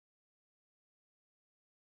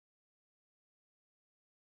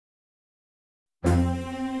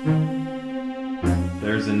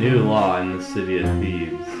is a new law in the city of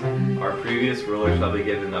Thebes. Our previous ruler shall be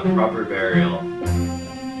given a proper burial.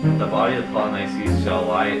 The body of Polynices shall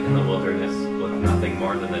lie in the wilderness with nothing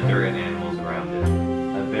more than the dirt and animals around it.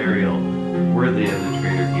 A burial worthy of the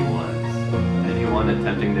traitor he was. Anyone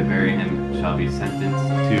attempting to bury him shall be sentenced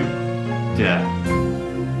to death.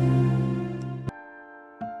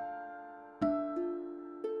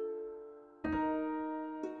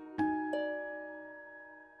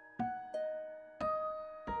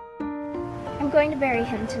 I'm going to bury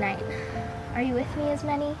him tonight. Are you with me, as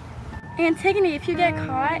many? Antigone, if you get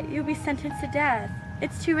caught, you'll be sentenced to death.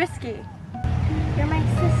 It's too risky. You're my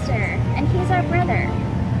sister, and he's our brother.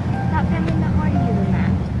 That family meant more to you than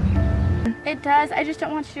that. It does. I just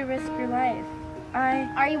don't want you to risk your life.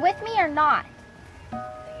 Are you with me or not?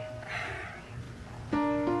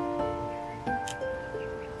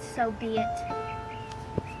 So be it.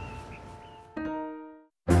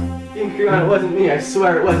 Antigone, it wasn't me. I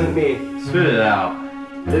swear it wasn't me. Spit it out.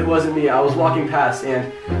 It wasn't me. I was walking past,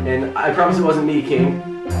 and I promise it wasn't me, King.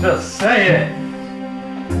 Just say it!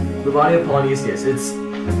 The body of Polynices.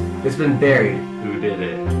 It's been buried. Who did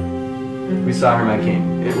it? We saw her, my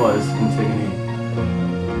king. It was Antigone.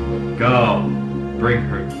 Go. Bring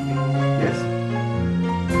her to me. Yes.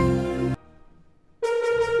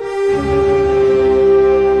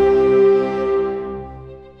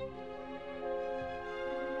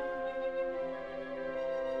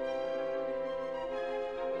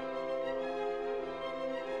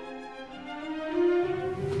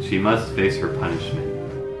 She must face her punishment.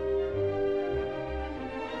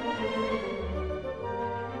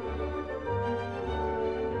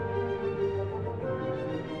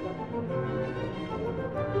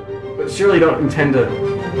 But surely you don't intend to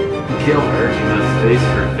kill her. She must face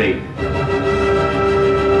her fate.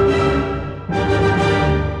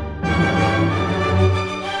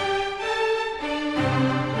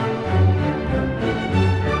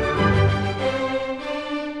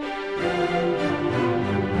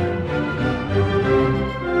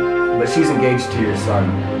 But she's engaged to your son.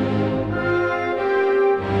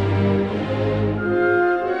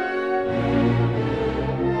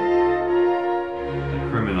 A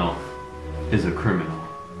criminal is a criminal.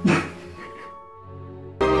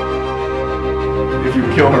 If you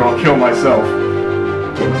kill her, I'll kill myself.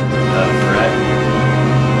 That's right.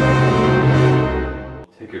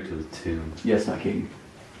 Take her to the tomb. Yes, my king.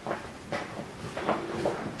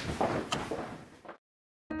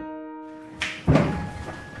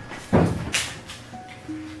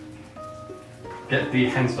 Get thee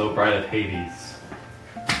hence, O bride of Hades.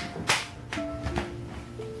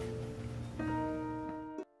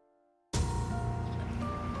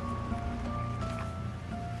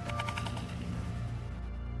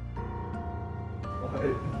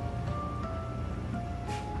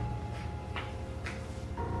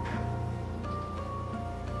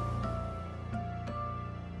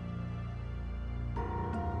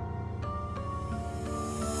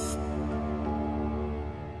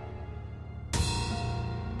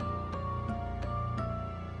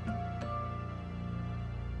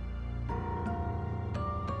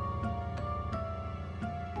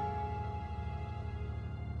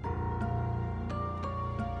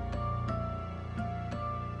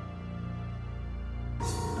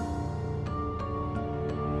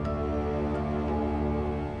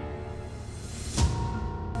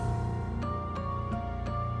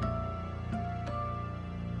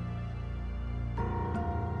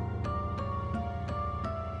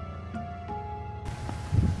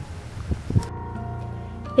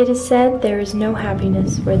 It is said there is no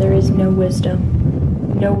happiness where there is no wisdom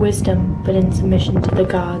but in submission to the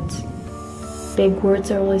gods. Big words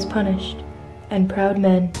are always punished, and proud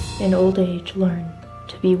men in old age learn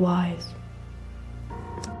to be wise.